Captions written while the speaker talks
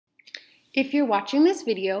If you're watching this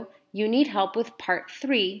video, you need help with part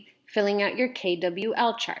 3, filling out your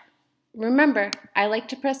KWL chart. Remember, I like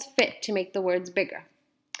to press Fit to make the words bigger.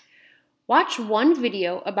 Watch one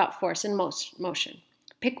video about force and motion.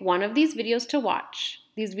 Pick one of these videos to watch.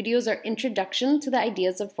 These videos are introduction to the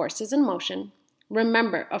ideas of forces and motion.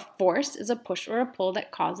 Remember, a force is a push or a pull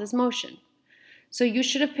that causes motion. So you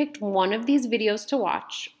should have picked one of these videos to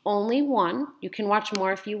watch, only one. You can watch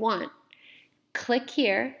more if you want. Click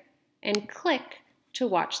here and click to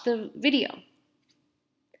watch the video.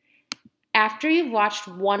 After you've watched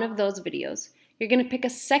one of those videos, you're going to pick a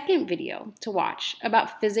second video to watch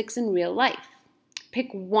about physics in real life.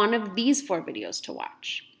 Pick one of these 4 videos to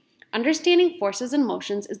watch. Understanding forces and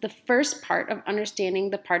motions is the first part of understanding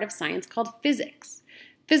the part of science called physics.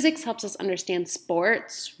 Physics helps us understand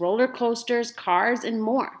sports, roller coasters, cars, and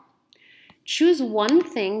more. Choose one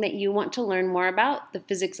thing that you want to learn more about, the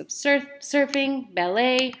physics of surfing,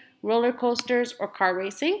 ballet, roller coasters, or car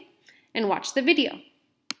racing, and watch the video.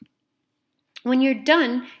 When you're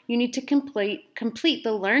done, you need to complete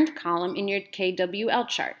the learned column in your KWL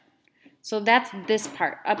chart. So that's this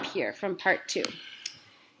part up here from part 2.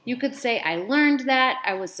 You could say, I learned that,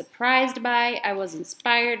 I was surprised by, I was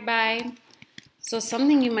inspired by. So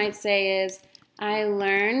something you might say is, I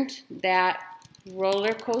learned that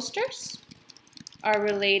roller coasters are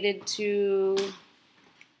related to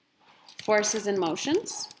forces and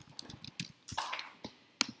motions.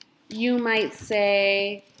 You might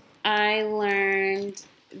say, I learned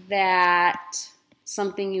that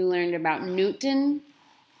something you learned about Newton,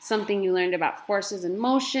 something you learned about forces and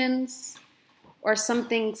motions, or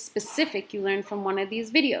something specific you learned from one of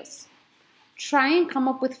these videos. Try and come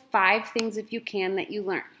up with 5 things if you can that you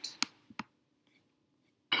learned.